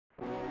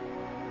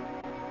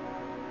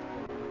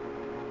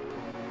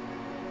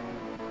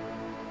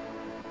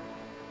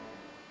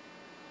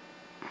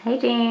Hi,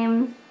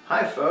 James.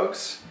 Hi,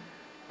 folks.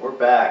 We're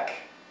back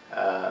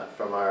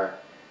from our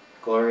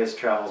glorious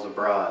travels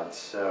abroad.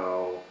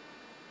 So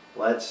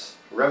let's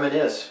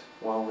reminisce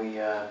while we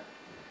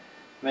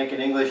make an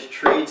English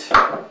treat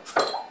and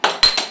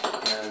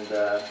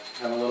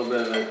have a little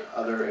bit of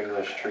another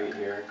English treat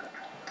here.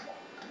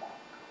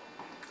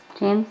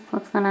 James,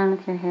 what's going on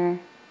with your hair?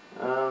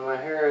 My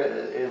hair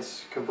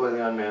is completely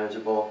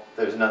unmanageable.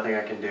 There's nothing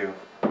I can do.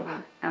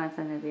 I want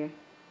some of beer.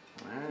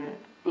 Alright.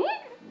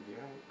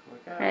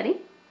 Look out. Ready?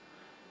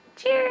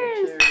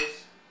 Cheers!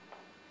 Cheers!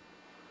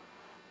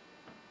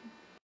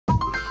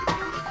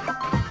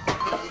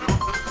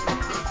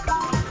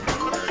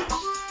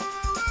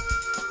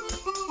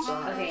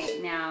 Okay,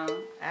 now,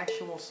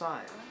 Actual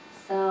size.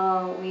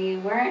 so we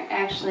weren't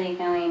actually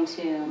going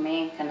to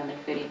make another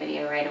foodie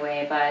video right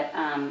away, but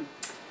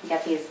we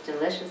got these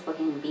delicious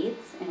looking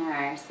beets in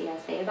our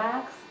CSA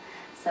box,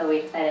 so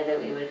we decided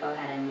that we would go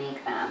ahead and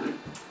make them.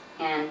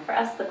 And for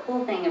us, the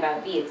cool thing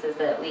about beets is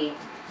that we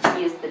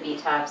use the beet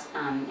tops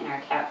in our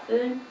cat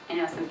food. I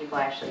know some people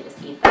actually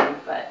just eat them,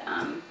 but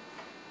I don't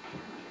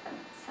like them,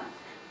 so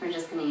we're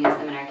just going to use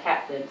them in our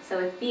cat food. So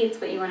with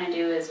beets, what you want to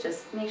do is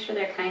just make sure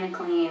they're kind of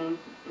clean,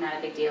 not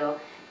a big deal.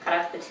 Cut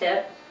off the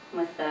tip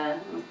with the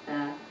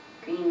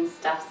green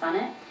stuffs on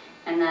it,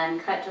 and then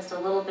cut just a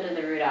little bit of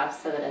the root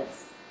off so that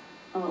it's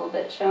a little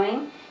bit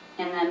showing,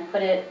 and then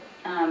put it,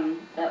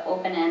 the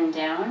open end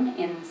down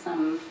in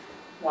some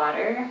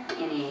water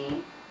in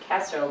a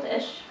casserole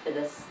dish for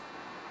this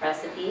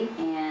recipe,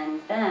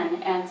 and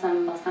then add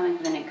some balsamic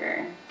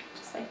vinegar,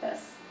 just like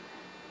this.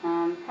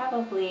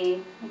 Probably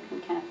you can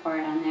kind of pour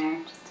it on there,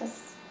 just a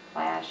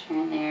splash here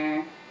and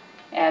there.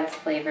 Adds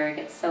flavor,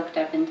 gets soaked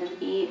up into the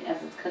beet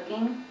as it's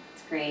cooking.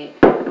 It's great.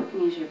 You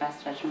can use your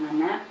best judgment on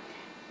that.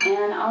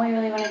 And all we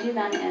really want to do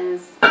then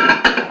is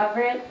cover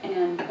it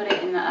and put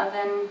it in the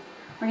oven.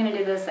 We're going to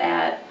do this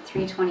at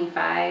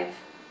 325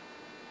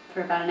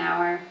 for about an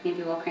hour.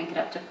 Maybe we'll crank it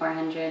up to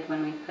 400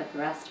 when we put the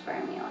rest of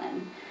our meal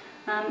in.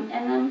 And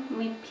then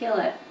we peel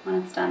it when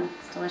it's done.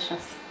 It's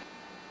delicious.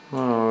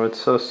 Oh, it's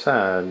so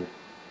sad.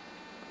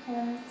 It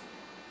is.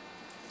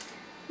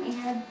 We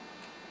had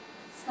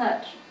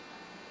such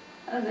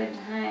a good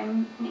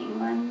time in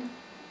England.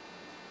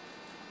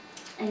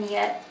 And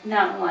yet,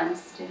 not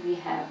once did we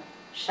have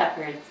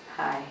shepherd's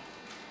pie.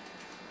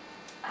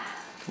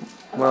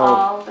 Of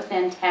all the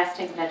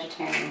fantastic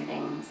vegetarian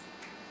things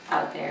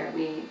out there,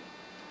 we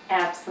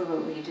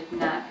absolutely did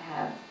not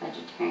have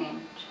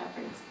vegetarian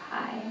shepherd's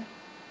pie.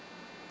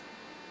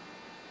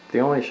 The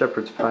only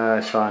shepherd's pie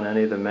I saw on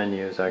any of the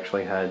menus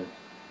actually had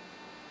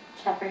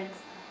Shepherds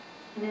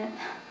in it.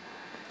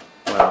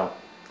 Well,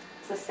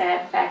 it's a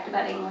sad fact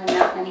about England,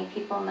 not many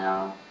people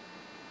know.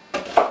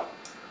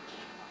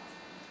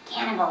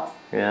 Cannibals.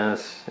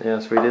 Yes,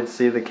 we did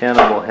see the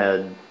cannibal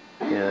head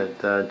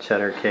at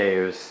Cheddar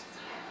Caves.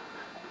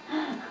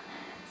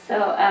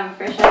 So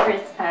for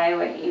shepherd's pie,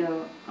 what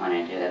you want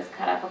to do is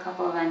cut up a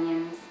couple of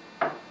onions.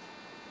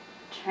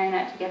 Try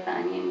not to get the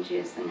onion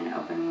juice in an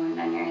open wound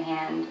on your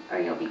hand, or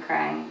you'll be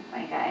crying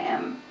like I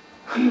am.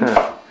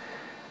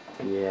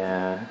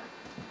 Yeah.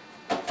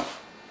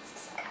 It's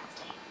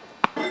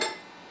disgusting.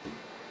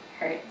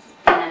 Hurts.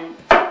 And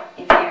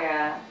if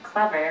you're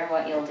clever,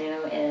 what you'll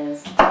do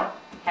is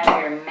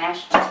have your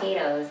mashed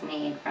potatoes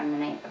made from the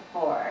night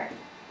before,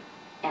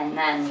 and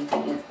then you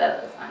can use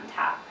those on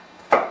top.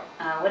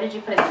 What did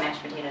you put in the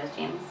mashed potatoes,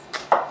 James?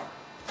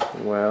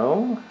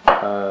 Well,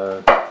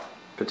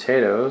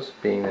 potatoes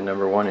being the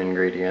 #1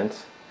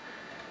 ingredient.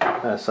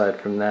 Aside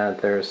from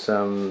that, there's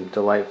some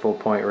delightful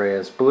Point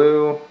Reyes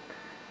blue.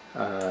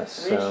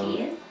 Some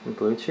cheese?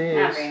 Blue cheese.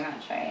 Not very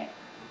much, right?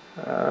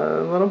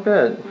 A little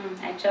bit.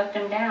 I choked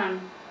them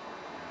down.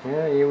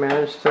 Yeah, you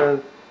managed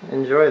to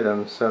enjoy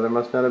them, so there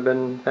must not have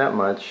been that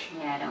much.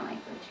 Yeah, I don't like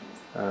blue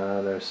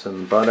cheese. There's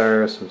some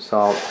butter, some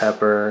salt,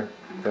 pepper.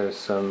 There's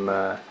some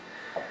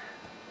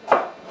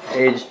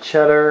aged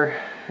cheddar,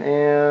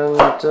 and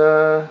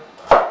a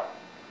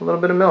little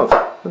bit of milk.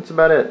 That's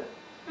about it.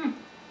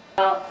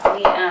 Well,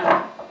 we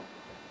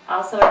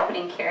also are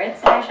putting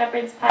carrots in our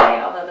shepherd's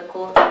pie, although the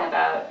cool thing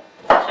about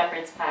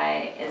shepherd's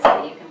pie is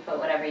that you can put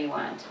whatever you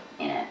want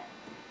in it.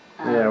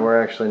 Yeah,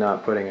 we're actually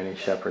not putting any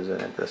shepherds in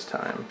it this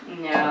time.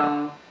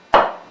 No,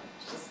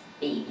 it's just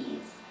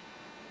babies.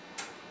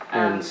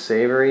 And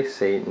savory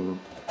Satan.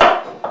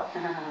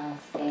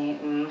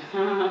 Satan.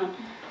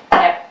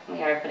 Yep,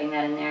 we are putting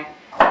that in there.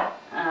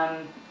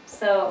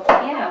 So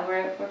yeah,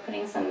 we're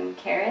putting some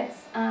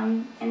carrots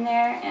in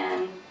there,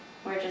 and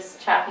we're just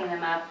chopping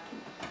them up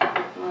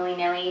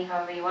willy-nilly,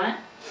 however you want,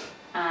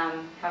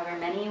 however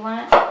many you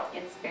want.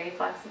 It's very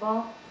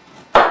flexible,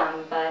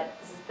 but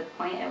this is the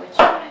point at which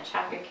you want to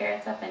chop your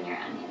carrots up and your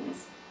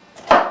onions,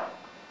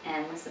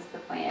 and this is the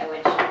point at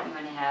which you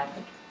want to have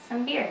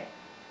some beer.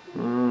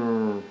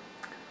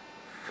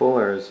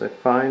 Fuller's, a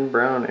fine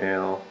brown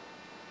ale.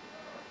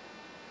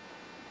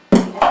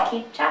 Just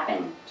keep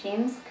chopping.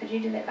 James, could you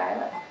do the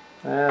garlic?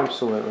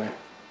 Absolutely.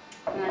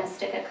 I'm going to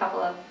stick a couple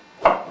of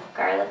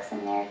garlics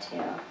in there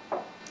too.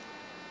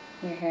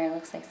 Your hair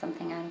looks like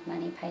something out of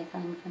Monty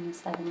Python from the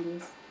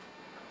 70s.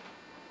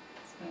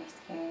 very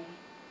scary.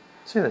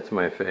 Say that to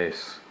my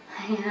face.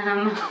 I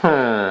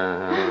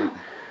am.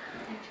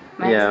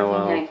 Mine's Yeah, looking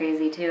well. kind of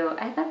crazy too.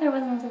 I thought there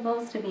wasn't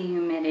supposed to be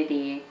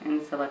humidity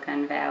in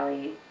Silicon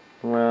Valley.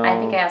 Well. I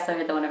think I also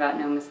heard the one about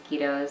no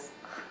mosquitoes.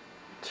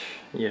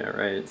 Yeah,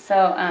 right.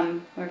 So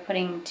we're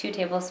putting 2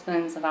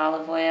 tablespoons of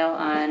olive oil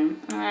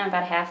on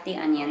about half the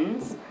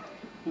onions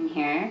in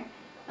here.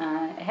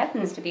 It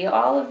happens to be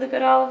all of the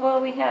good olive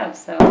oil we have,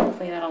 so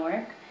hopefully that'll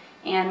work.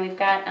 And we've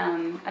got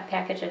a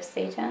package of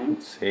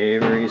seitan.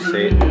 Savory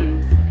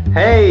Satan.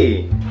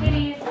 Hey!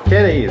 Kitties!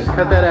 Kitties,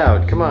 cut that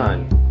out. Come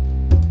on.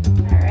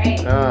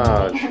 Alright.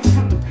 Oh.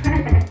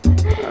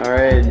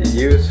 Alright,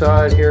 you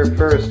saw it here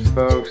first,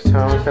 folks.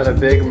 Thomas had a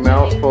big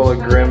mouthful of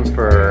grim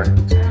fur.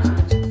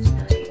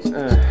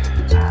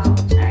 Wow.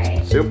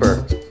 Alright.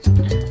 Super.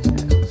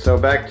 So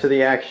back to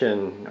the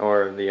action,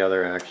 or the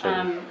other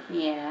action.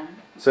 Yeah.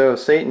 So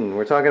Satan,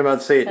 we're talking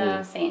about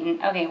Satan. So Satan.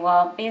 Okay,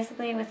 well,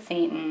 basically with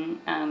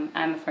Satan,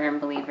 I'm a firm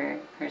believer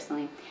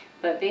personally,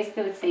 but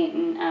basically with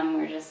Satan,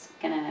 we're just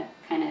gonna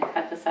kind of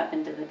cut this up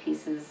into the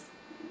pieces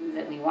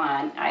that we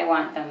want. I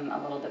want them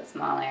a little bit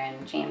smaller,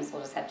 and James will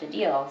just have to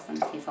deal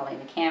since he's holding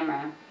the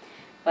camera.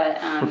 But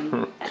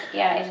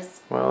yeah, I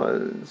just.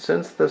 Well,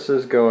 since this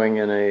is going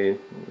in a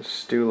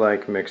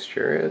stew-like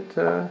mixture, it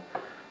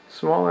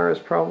smaller is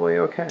probably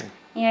okay.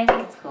 Yeah, I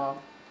think it's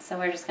cool. So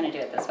we're just gonna do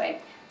it this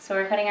way. So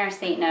we're cutting our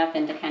Satan up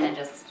into kind of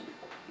just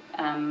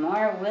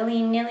more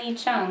willy-nilly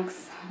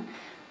chunks,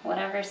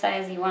 whatever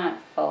size you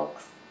want,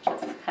 folks.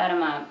 Just cut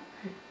them up.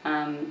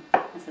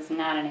 This is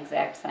not an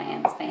exact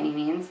science by any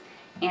means.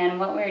 And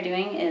what we're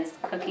doing is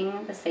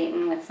cooking the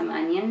Satan with some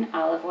onion,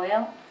 olive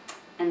oil,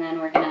 and then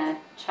we're gonna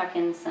chuck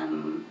in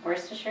some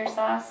Worcestershire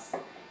sauce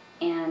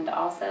and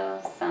also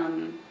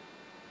some,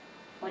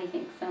 what do you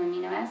think, some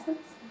amino acids?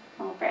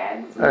 Little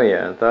brags? Oh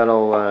yeah,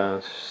 that'll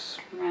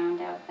Round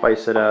out that.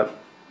 spice it up.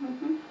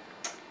 Mm-hmm.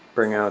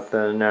 Bring out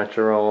the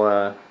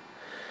natural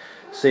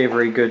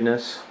savory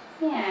goodness.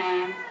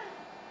 Yeah.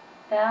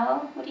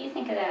 Belle, what do you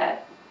think of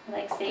that? You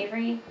like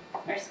savory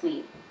or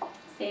sweet?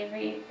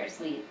 Savory or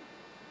sweet?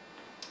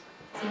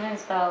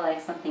 Sometimes Belle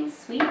likes something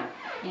sweet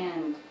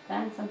and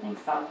then something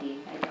salty.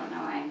 I don't know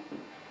why.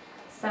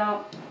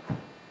 So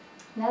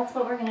that's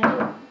what we're gonna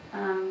do.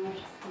 We're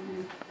just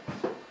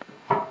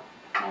gonna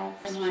add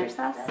some more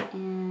sauce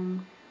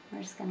and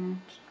we're just gonna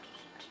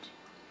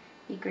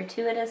be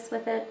gratuitous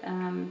with it.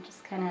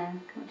 Just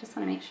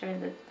want to make sure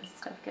that the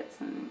stuff gets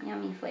some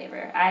yummy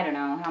flavor. I don't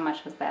know, how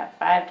much was that?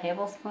 5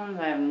 tablespoons?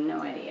 I have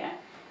no idea.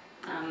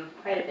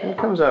 Quite a bit. It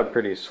comes out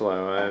pretty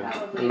slow. I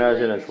Probably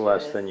imagine really it's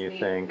less than gratuitous. you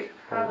think.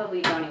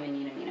 Probably don't even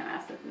need amino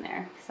acids in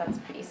there because that's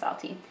pretty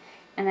salty.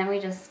 And then we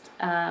just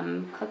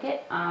cook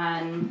it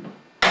on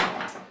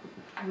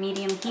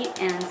medium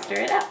heat and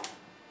stir it up.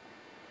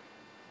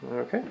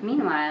 Okay.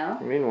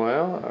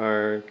 Meanwhile,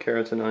 our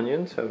carrots and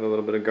onions have a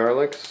little bit of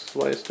garlic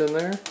sliced in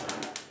there.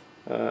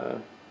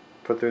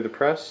 Put through the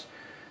press.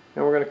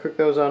 And we're going to cook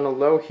those on a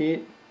low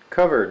heat,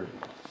 covered.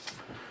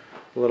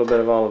 A little bit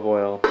of olive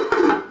oil.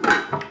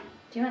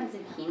 do you want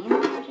zucchini in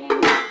there,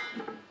 James?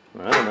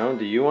 I don't know.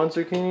 Do you want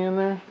zucchini in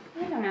there?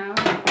 I don't know.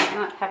 I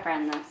want pepper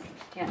on this. Do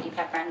you want any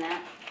pepper on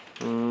that?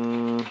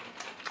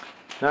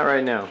 Not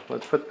right now.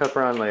 Let's put the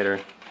pepper on later.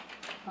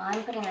 Well,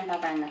 I'm putting the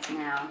pepper on this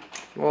now.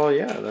 Well,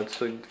 yeah,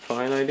 that's a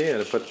fine idea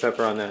to put the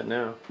pepper on that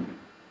now.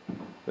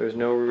 There's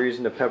no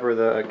reason to pepper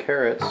the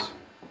carrots.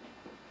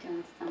 Do you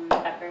want some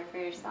pepper for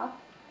yourself?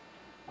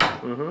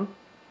 Mm-hmm.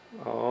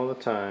 All the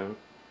time.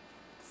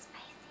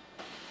 Spicy.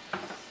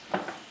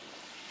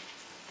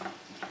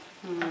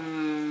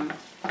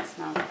 It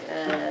smells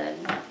good.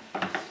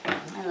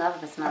 I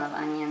love the smell of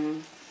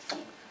onions.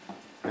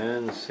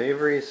 And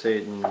savory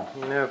Satan.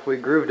 You know, if we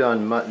grooved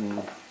on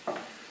mutton,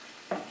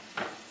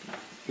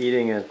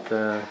 eating at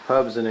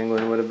pubs in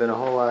England would have been a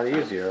whole lot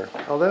easier.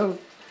 Although,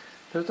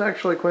 there's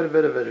actually quite a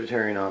bit of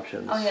vegetarian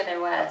options. Oh yeah,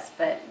 there was,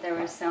 but there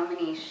were so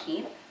many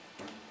sheep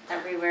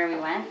everywhere we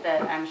went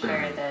that I'm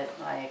sure that,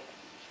 like,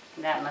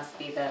 that must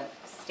be the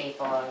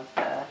staple of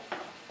the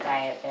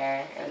diet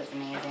there. It was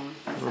amazing.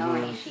 So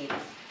many sheep.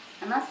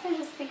 Unless they're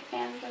just big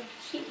fans of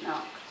sheep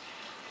milk.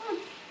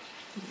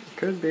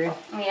 Could be.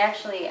 We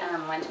actually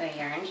went to a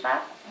yarn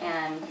shop,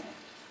 and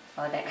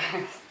that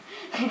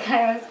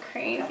guy was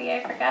crazy. I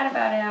forgot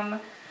about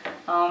him.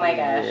 Oh my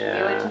gosh. Yeah.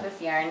 We went to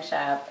this yarn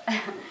shop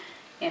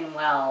in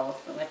Wells,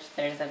 which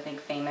there's a big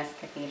famous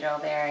cathedral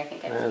there. I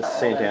think it's the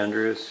St. oldest.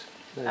 Andrews.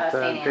 It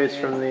St. dates Andrews.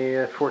 from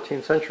the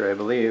 14th century, I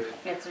believe.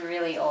 It's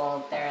really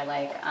old. There are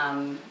like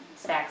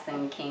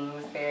Saxon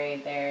kings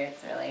buried there.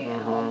 It's really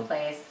an old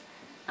place.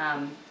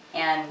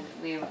 And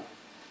we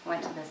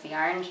went to this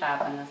yarn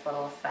shop in this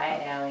little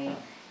side alley,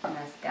 and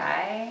this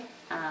guy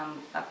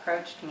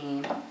approached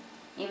me,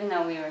 even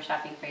though we were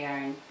shopping for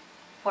yarn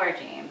for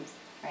James,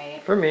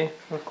 right? For me,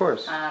 of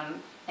course.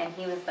 And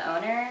he was the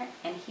owner,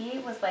 and he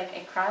was like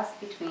a cross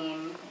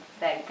between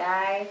that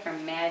guy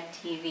from Mad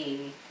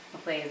TV who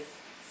plays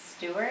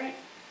Stuart.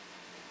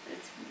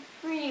 It's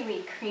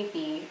really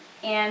creepy.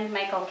 and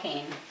Michael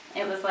Caine.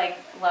 It was like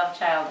love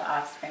child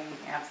offspring,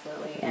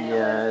 absolutely. And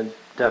Yeah, it was,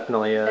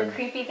 definitely. the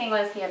creepy thing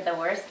was he had the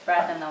worst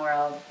breath in the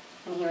world,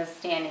 and he was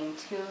standing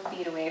 2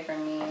 feet away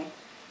from me,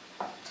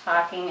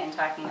 talking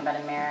about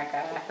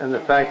America. And the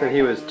fact that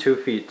he was Americans. 2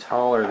 feet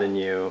taller than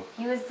you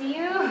He was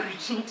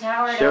huge. He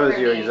towered shows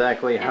over you me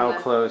exactly and how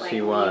was, close like,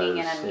 he was. leaning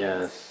in on me.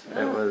 Yes, it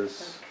It was.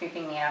 was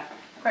creeping me out.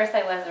 Of course,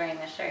 I was wearing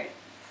the shirt,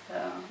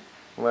 so.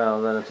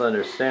 Well, then it's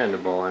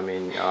understandable. I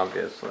mean,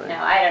 obviously. No,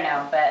 I don't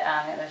know, but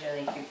it was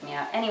really creeping me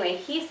out. Anyway,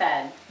 he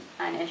said,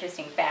 an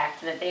interesting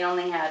fact, that they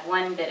only had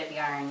 1 bit of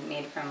yarn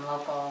made from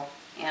local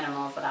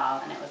animals at all,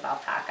 and it was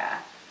alpaca.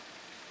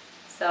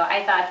 So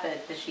I thought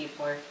that the sheep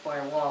were for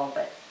wool,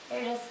 but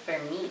they're just for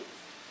meat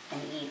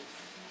and eats.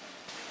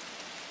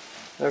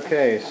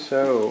 Okay,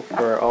 so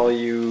for all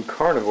you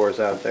carnivores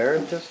out there,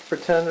 just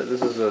pretend that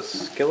this is a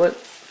skillet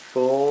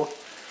full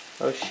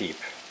of sheep.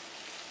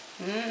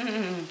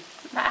 Mmm.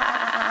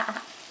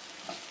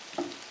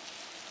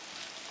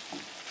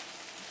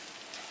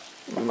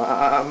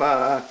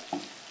 Mama!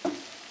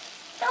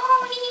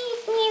 Don't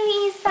eat me,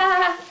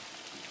 Lisa.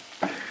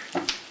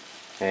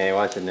 Hey,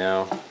 watch it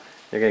now.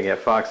 You're gonna get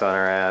Fox on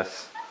her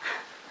ass.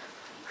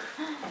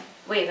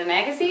 Wait, the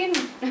magazine?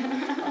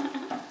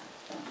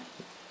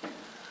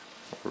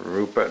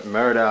 Rupert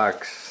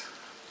Murdoch's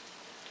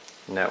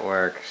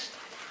network.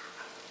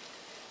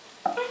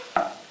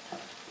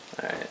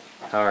 Alright,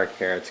 how are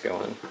carrots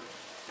going?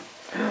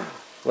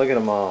 Look at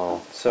them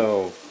all.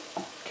 So,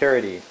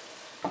 carroty.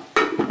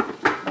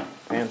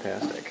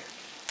 Fantastic.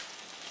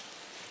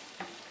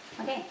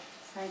 Okay,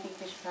 so I think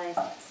we should probably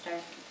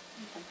start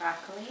with the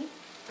broccoli.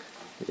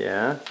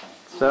 Yeah.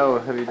 So,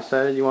 have you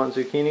decided you want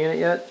zucchini in it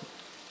yet?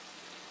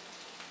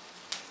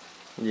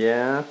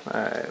 Yeah.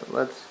 Alright,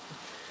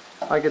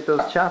 I'll get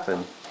those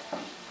chopping.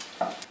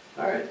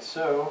 Alright,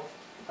 so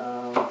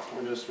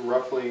we're just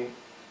roughly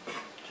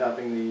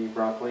chopping the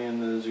broccoli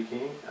and the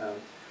zucchini,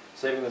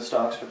 saving the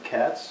stalks for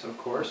cats, of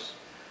course.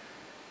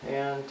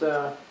 And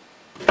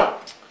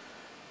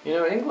you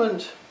know,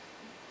 England,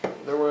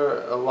 there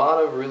were a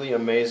lot of really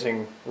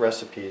amazing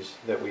recipes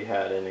that we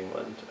had in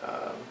England.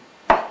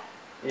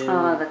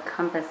 Oh, the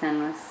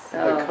compassin was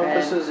so the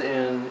compasses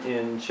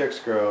in Chicks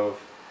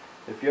Grove.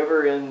 If you're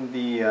ever in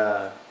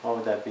the, what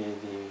would that be,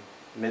 the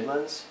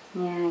Midlands?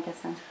 Yeah, I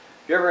guess so.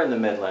 If you're ever in the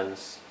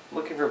Midlands,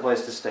 looking for a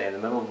place to stay in the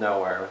middle of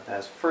nowhere that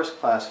has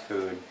first-class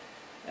food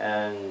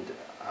and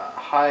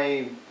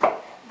high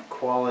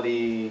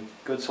quality,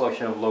 good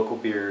selection of local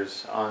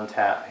beers on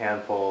tap,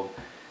 hand-pulled,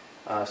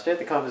 stay at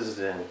the Compasses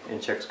Inn in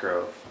Chicks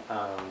Grove.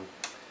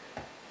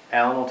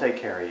 Alan will take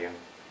care of you.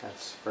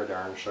 That's for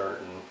darn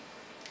certain.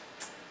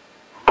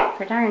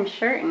 For darn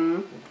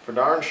certain. For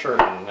darn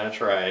certain, that's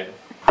right.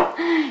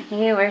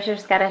 Hey, where's your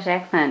Scottish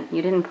accent?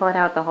 You didn't pull it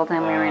out the whole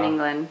time we were in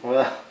England.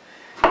 Well,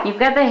 you've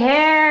got the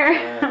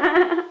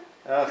hair!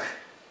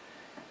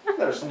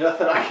 There's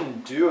nothing I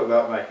can do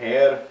about my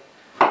hair.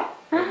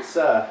 It's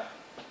a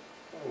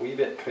wee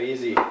bit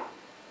crazy.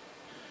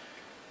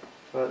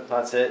 But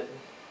that's it.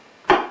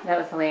 That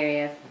was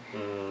hilarious.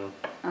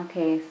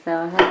 Okay,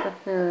 so how's the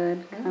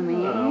food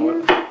coming?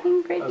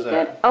 Looking pretty good.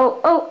 that?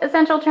 Oh,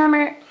 essential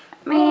tremor.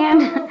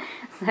 Man.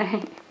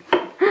 Sorry.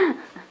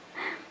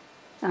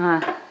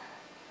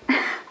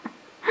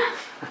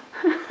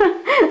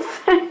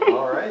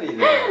 Alrighty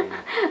then.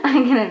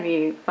 I'm gonna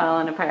be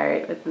falling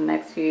apart with the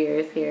next few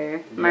years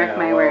here. Mark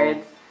my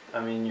words. I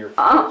mean, your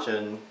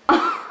fortune.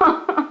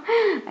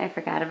 I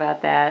forgot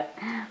about that.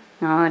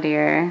 Oh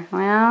dear.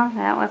 Well,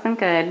 that wasn't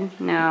good.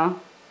 No.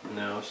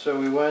 No. So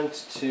we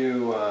went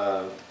to.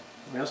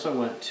 We also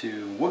went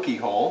to Wookiee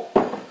Hole,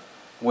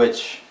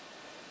 which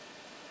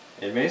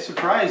it may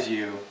surprise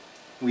you.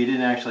 We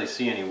didn't actually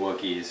see any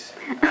Wookiees.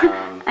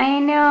 I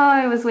know.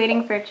 I was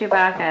waiting for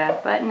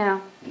Chewbacca, but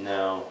no.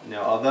 No.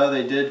 Although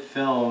they did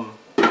film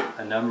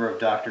a number of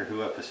Doctor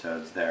Who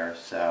episodes there,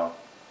 so.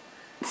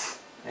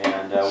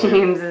 And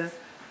James's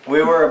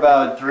we were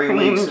about 3 dream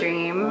weeks.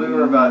 Dream. We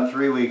were about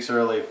 3 weeks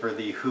early for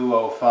the Who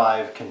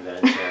 05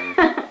 convention.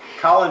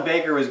 Colin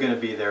Baker was going to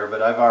be there,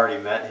 but I've already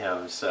met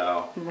him,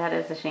 so. That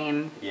is a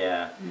shame.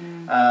 Yeah.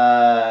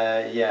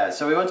 Yeah.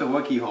 So we went to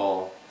Wookiee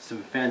Hole.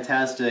 Some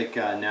fantastic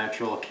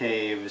natural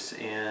caves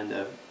and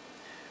a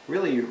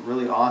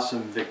really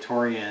awesome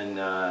Victorian,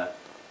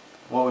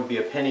 what would be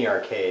a penny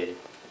arcade.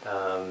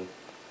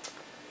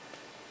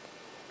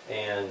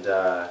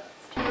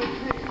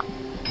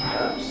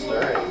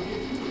 Stirring.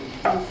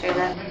 Can you stir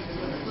that?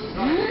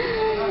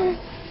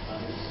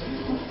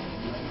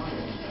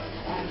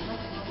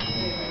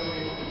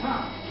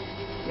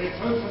 It's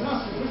opened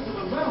us a bit of a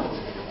well,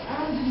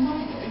 and in my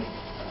day,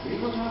 we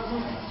got our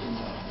rights in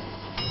that.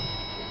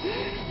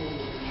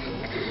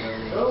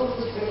 Those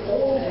that say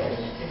all day,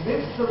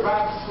 amidst the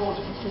rag sort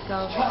of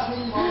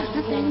chatting while the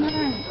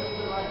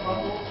right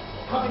bundle,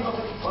 cutting off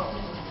any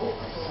buttons and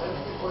hooks, and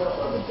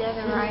The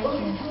devil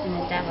rises and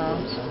the devil.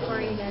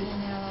 Before you guys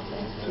know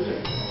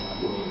this.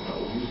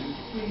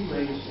 Yeah,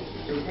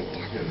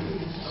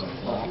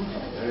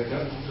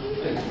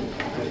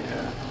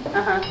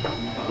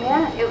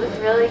 it was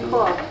really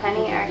cool.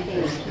 Penny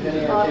arcade.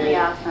 Totally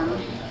awesome.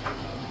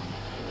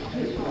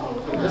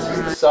 This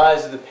is the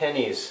size of the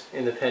pennies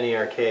in the penny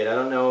arcade. I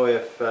don't know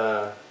if,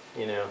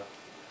 you know,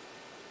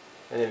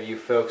 any of you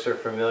folks are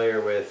familiar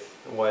with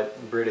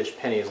what British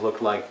pennies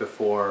looked like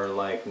before,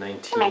 like I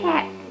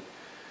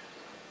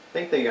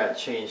think they got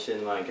changed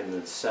in like in the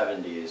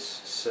 70s.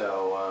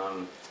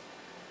 So,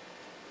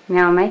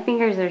 Now my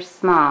fingers are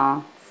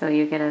small, so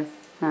you get a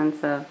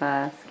sense of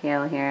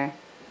scale here.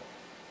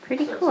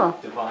 Pretty so cool. it's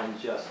like divine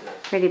justice.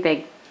 Pretty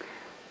big.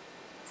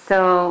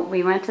 So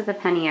we went to the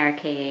penny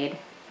arcade,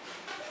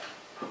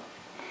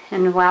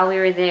 and while we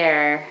were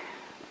there,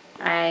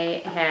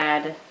 I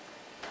had,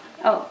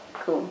 oh,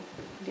 cool.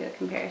 Do a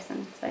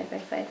comparison side by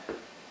side.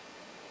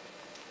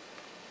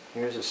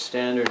 Here's a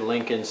standard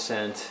Lincoln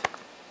cent.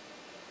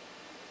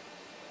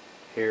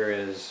 Here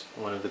is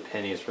one of the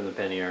pennies from the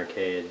penny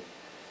arcade.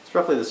 It's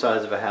roughly the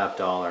size of a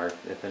 $50,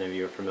 if any of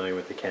you are familiar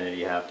with the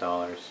Kennedy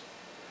 $50.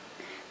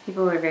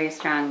 People were very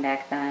strong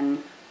back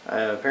then.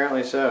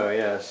 Apparently so,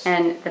 yes.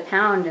 And the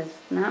pound is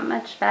not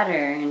much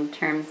better in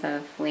terms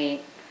of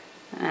weight.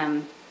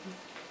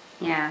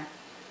 Yeah.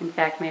 In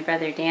fact, my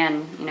brother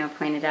Dan,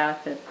 pointed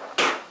out that.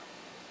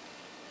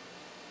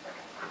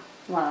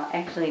 Well,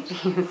 actually,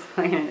 James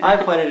pointed it out.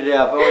 I pointed it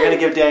out, but we're going to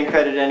give Dan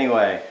credit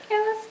anyway. It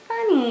was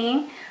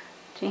funny.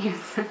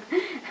 James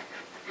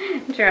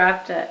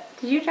dropped it.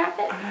 Did you drop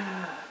it?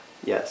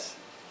 Yes.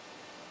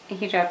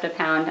 He dropped a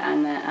pound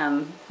on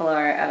the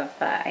floor of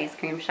the ice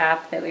cream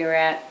shop that we were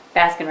at.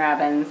 Baskin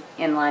Robbins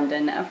in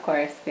London, of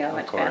course. We all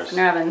went to Baskin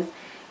Robbins.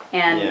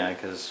 And yeah,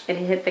 because it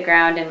hit the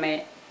ground, and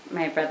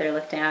my brother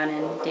looked down,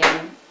 and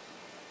Dan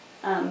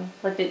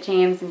looked at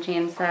James, and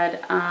James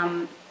said,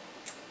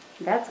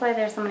 that's why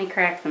there's so many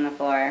cracks in the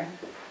floor.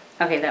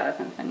 Okay, that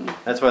wasn't funny.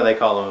 that's why they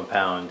call them a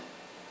pound.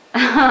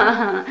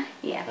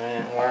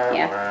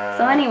 Yeah.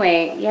 So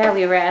anyway, yeah,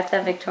 we were at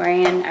the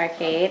Victorian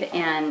arcade,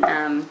 and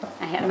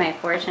I had my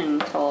fortune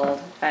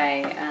told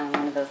by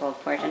one of those old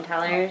fortune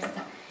tellers,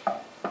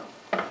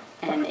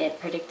 and it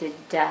predicted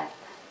death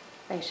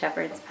by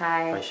shepherd's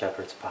pie. By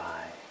shepherd's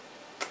pie.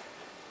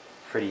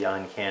 Pretty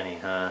uncanny,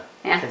 huh?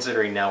 Yeah.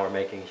 Considering now we're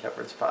making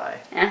shepherd's pie.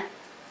 Yeah.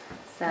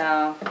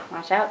 So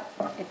watch out.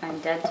 If I'm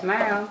dead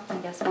tomorrow, I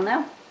guess we'll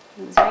know.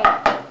 It was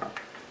right.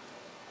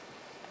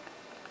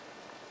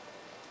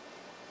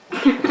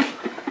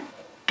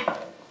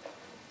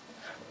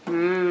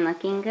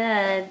 Looking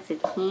good.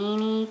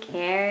 Zucchini,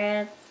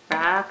 carrots,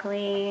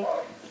 broccoli,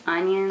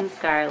 onions,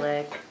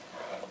 garlic.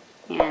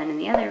 And in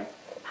the other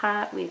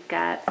pot, we've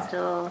got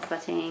still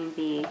sauteing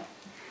the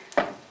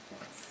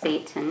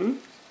seitan.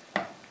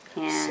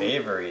 And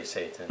Savory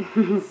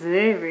Satan.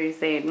 savory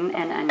seitan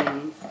and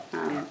onions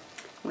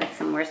with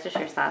some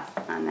Worcestershire sauce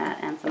on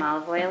that and some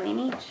olive oil in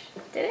each.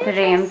 So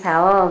James,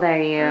 how old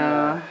are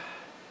you?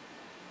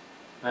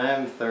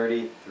 I'm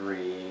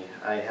 33.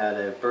 I had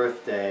a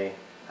birthday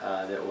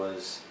that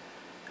was,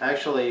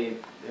 actually,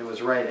 it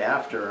was right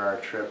after our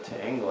trip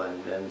to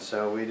England, and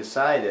so we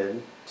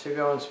decided to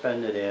go and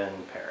spend it in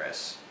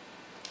Paris.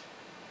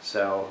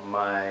 So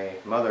my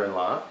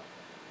mother-in-law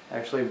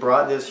actually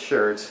brought this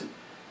shirt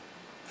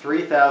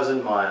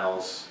 3,000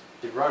 miles.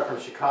 She brought it from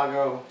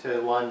Chicago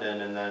to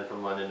London and then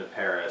from London to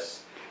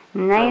Paris for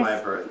my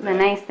birthday. The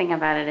nice thing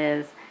about it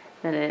is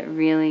that it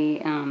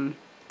really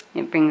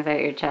it brings out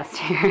your chest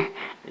hair.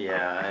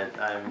 Yeah,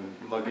 I'm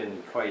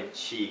looking quite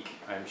chic,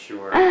 I'm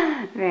sure.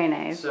 Very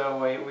nice. So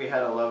we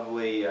had a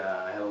lovely,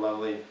 I had a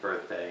lovely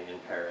birthday in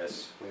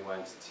Paris. We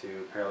went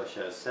to Père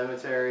Lachaise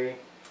Cemetery.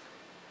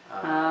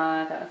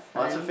 That was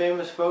fun. Lots of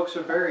famous folks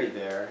are buried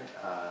there.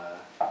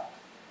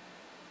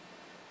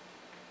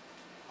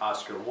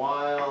 Oscar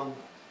Wilde,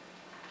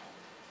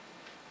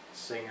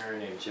 singer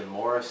named Jim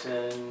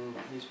Morrison,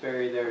 he's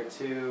buried there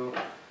too.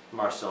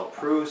 Marcel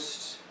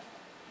Proust,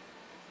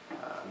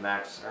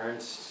 Max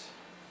Ernst,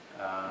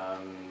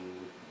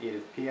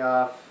 Edith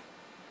Piaf.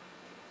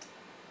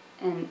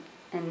 And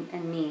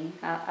me,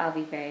 I'll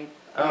be buried.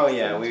 Oh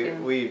yeah,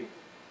 soon, we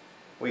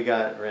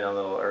got a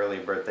little early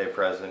birthday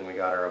present. We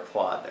got her a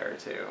plot there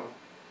too.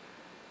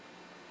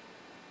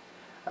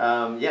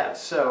 Yeah,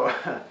 so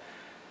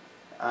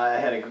I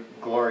had a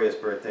glorious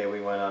birthday.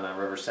 We went on a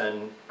River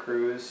Seine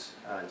cruise,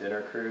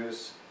 dinner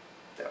cruise.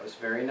 That was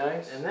very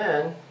nice. And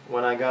then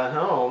when I got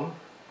home,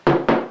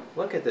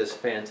 look at this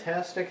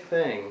fantastic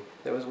thing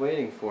that was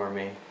waiting for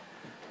me.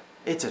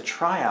 It's a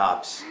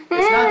triops.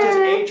 It's not just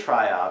a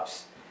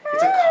triops.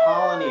 It's a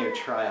colony of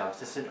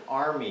triops. It's an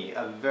army,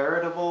 a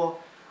veritable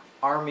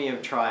army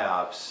of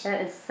triops.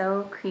 That is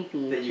so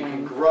creepy, that you can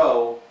James.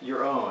 grow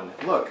your own.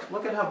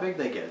 Look at how big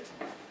they get.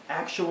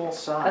 Actual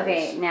size.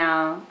 Okay,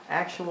 now,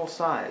 Actual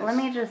size. let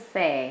me just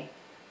say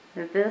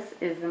that this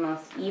is the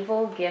most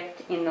evil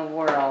gift in the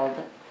world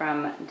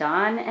from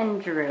Don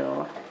and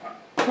Drew,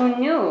 who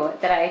knew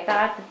that I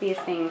thought that these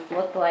things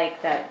looked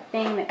like that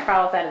thing that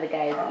crawls out of the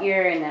guy's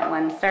ear in that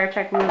one Star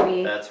Trek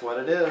movie. That's what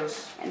it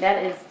is. And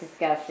that is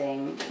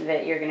disgusting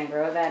that you're going to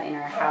grow that in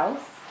our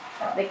house.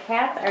 The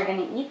cats are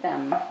gonna eat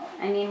them.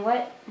 I mean,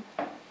 what?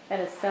 That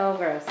is so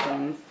gross,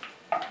 James.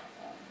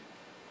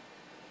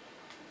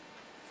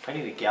 I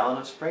need a gallon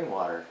of spring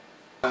water.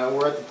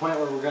 We're at the point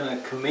where we're going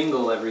to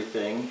commingle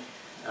everything.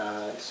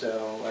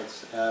 So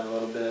let's add a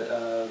little bit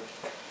of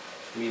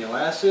amino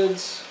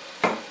acids.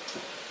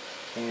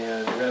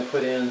 And we're going to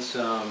put in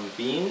some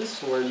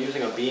beans. We're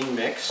using a bean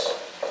mix.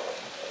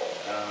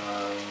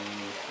 And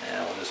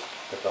we'll just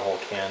put the whole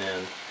can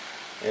in.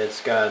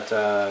 It's got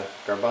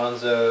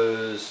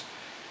garbanzos,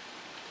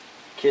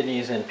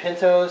 kidneys, and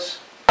pintos.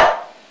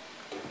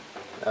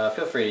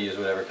 Feel free to use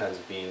whatever kinds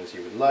of beans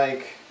you would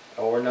like.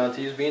 Or not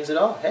to use beans at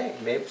all. Hey,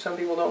 maybe some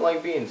people don't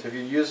like beans. If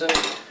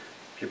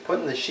you're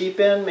putting the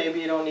sheep in, maybe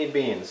you don't need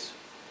beans.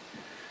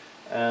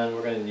 And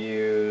we're going to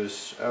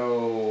use, I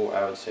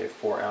would say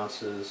 4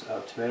 ounces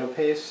of tomato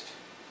paste.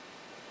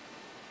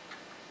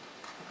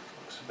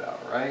 Looks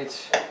about right.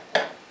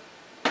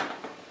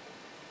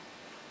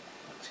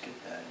 Let's get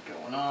that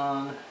going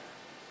on.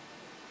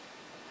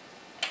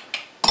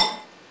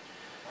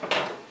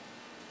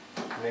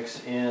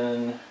 Mix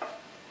in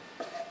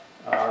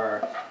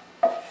our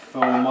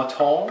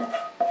faux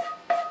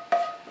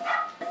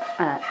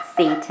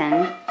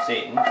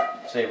Satan.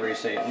 Savory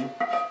Satan.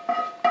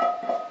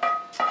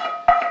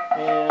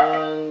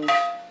 And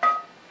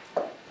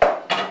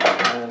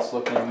it's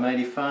looking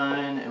mighty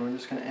fine, and we're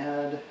just going to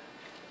add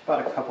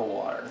about a cup of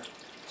water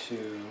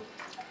to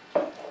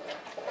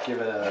give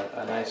it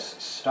a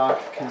nice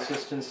stock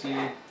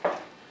consistency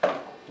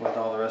with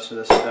all the rest of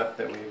the stuff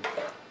that we've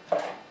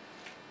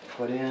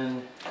put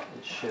in.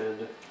 It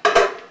should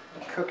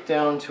cook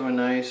down to a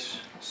nice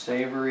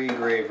savory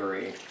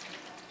gravery.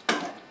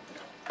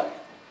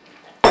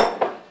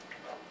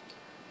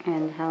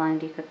 And how long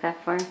do you cook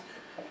that for?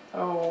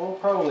 Oh, we'll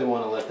probably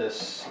want to let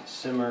this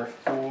simmer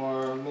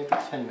for maybe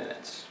 10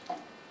 minutes.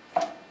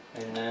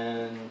 And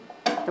then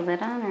The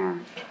lid on, or?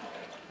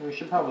 we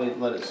should probably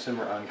let it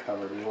simmer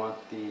uncovered. We want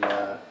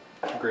the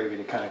gravy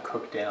to kind of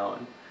cook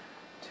down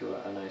to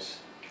a nice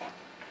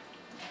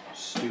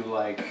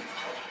stew-like,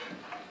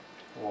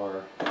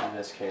 or in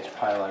this case,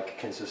 pie-like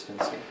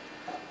consistency.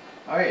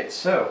 Alright,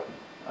 so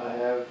I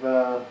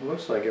have,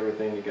 looks like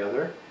everything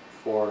together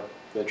for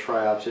the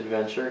Triops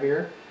adventure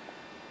here.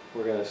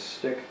 We're going to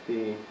stick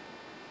the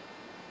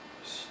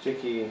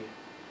sticky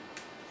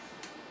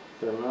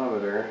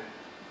thermometer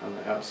on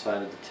the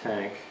outside of the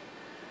tank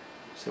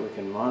so we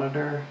can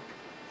monitor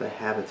the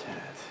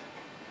habitat.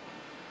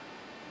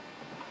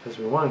 Because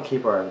we want to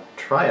keep our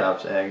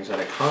Triops eggs at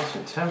a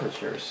constant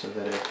temperature so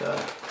that it,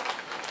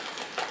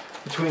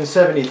 between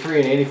 73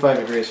 and 85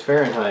 degrees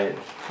Fahrenheit,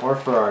 or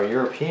for our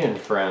European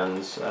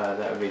friends,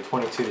 that would be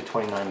 22 to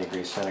 29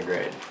 degrees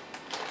centigrade.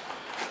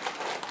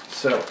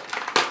 So,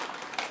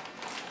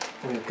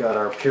 we've got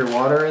our pure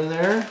water in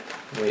there.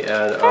 We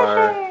add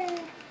our,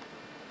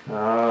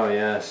 oh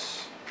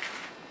yes,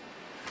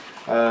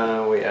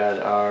 we add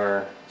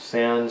our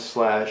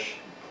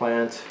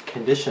sand/plant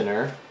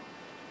conditioner.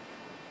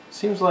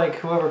 Seems like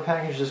whoever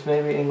packaged this,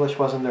 maybe English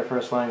wasn't their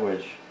first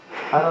language.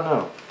 I don't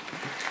know.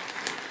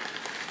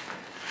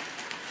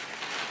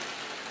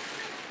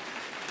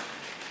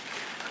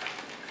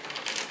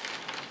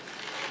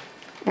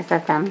 Is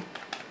that them?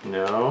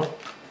 No.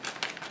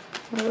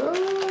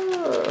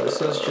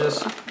 This is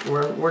just,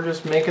 we're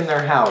just making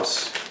their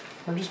house.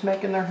 We're just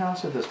making their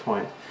house at this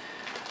point.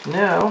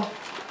 Now,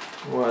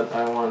 what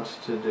I want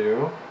to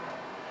do,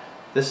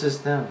 this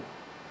is them.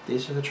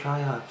 These are the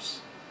Triops.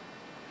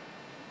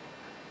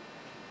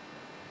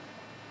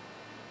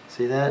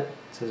 See that? It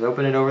says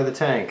open it over the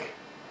tank.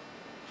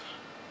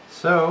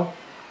 So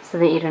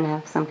that you don't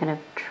have some kind of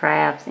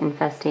Triops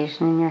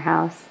infestation in your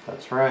house?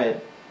 That's right.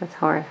 That's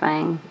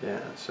horrifying. Yeah,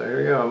 so here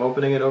we go. I'm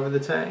opening it over the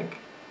tank.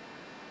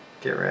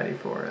 Get ready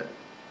for it.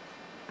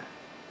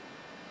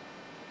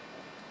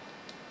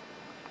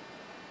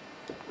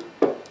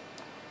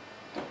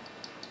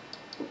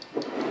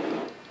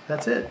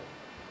 That's it.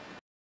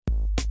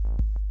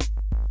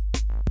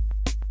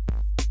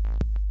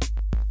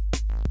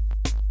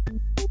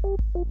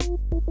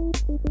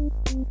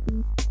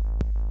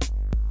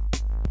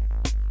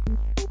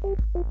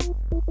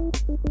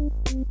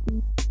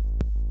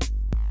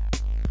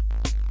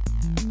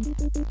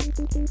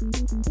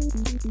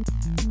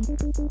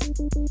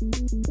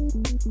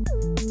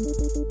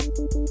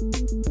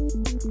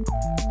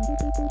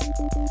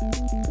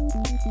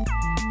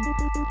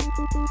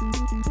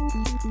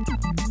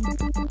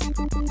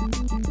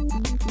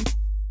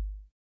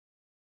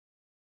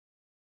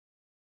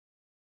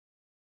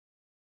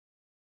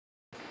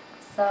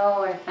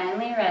 So we're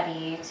finally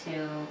ready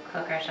to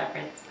cook our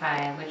shepherd's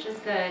pie, which is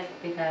good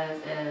because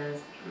it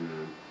is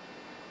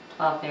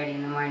 12:30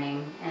 in the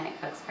morning, and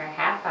it cooks for a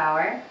half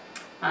hour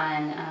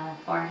on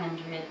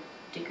 400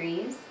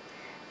 degrees.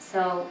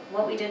 So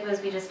what we did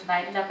was we just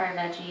divided up our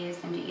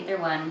veggies into either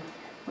one.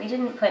 We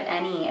didn't put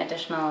any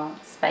additional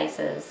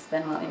spices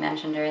than what we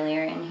mentioned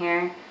earlier in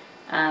here.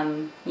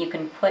 You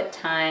can put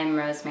thyme,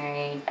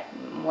 rosemary,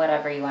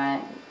 whatever you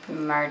want,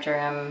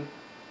 marjoram.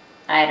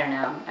 I don't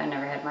know. I've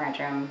never had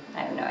marjoram.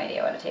 I have no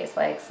idea what it tastes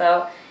like.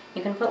 So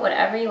You can put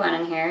whatever you want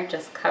in here,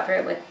 just cover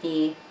it with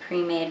the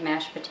pre-made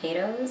mashed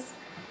potatoes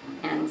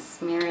and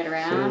smear it See,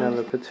 around. now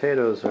the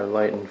potatoes are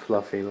light and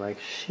fluffy like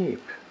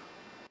sheep.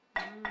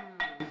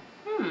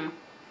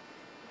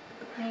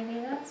 Maybe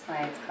that's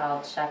why it's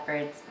called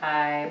shepherd's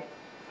pie.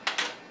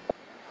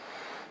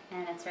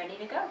 And it's ready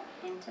to go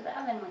into the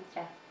oven with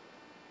ya.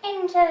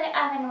 Into the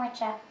oven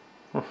with ya.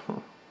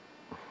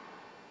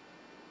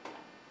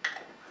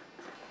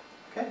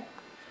 Okay,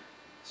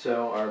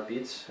 so our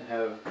beets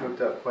have cooked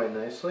up quite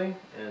nicely,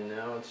 and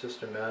now it's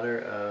just a matter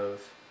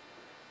of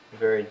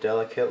very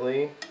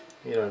delicately,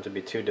 you don't have to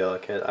be too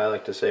delicate, I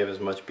like to save as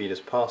much beet as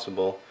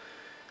possible.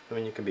 I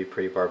mean, you can be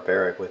pretty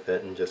barbaric with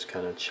it and just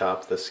kind of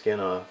chop the skin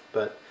off,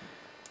 but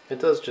it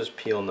does just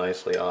peel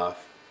nicely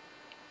off.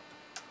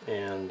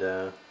 And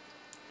there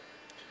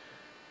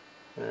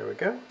we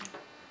go.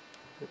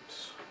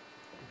 Oops.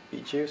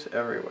 Beet juice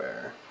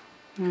everywhere.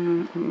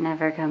 It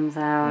never comes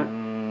out.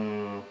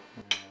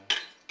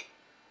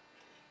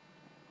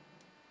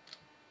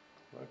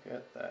 Look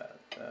at that.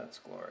 That's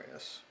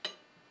glorious.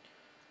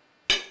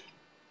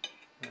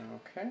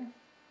 Okay.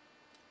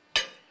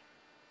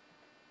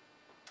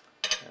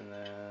 And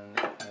then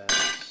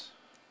as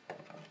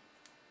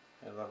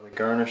a lovely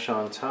garnish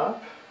on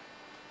top,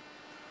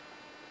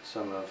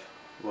 some of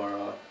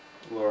Laura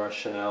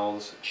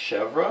Chanel's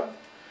chèvre.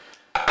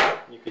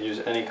 You can use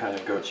any kind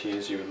of goat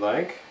cheese you would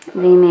like.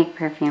 They make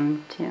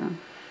perfume too.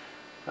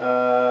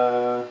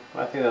 I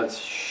think that's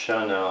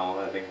Chanel.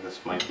 I think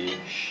this might be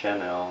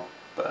Chanel,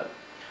 but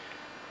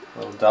a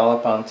little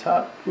dollop on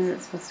top. Is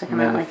it supposed to come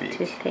out like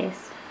Magnifique.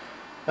 toothpaste?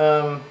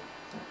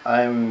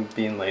 I'm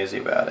being lazy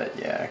about it,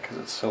 yeah, because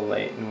it's so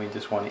late and we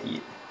just want to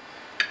eat.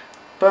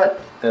 But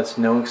that's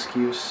no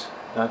excuse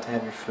not to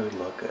have your food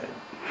look good.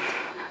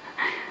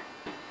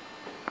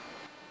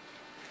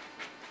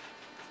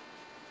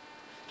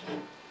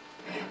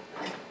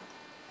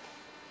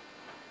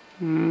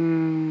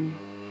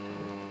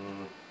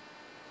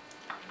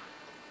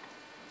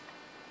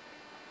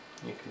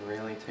 You can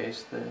really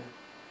taste the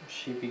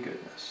sheepy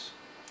goodness.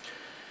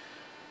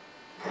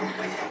 Under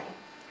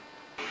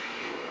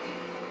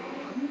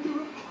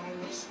a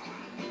pile of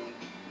sand,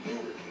 there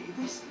lay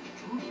this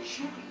little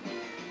chap.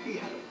 He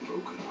had a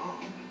broken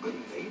arm, but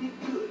made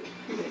it good.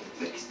 They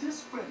fixed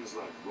his friends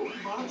like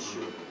robots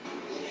should.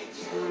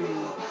 It's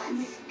good.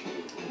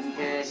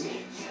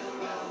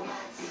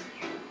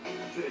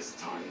 This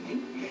tiny,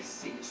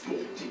 messy,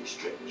 sporty,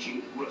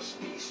 stretchy,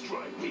 rusty,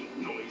 stripy,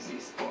 noisy,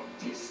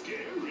 spotty,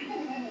 scary.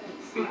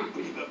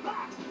 Flappy the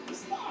Bat, the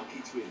Sparky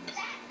Twins.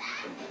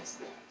 And that's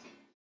that.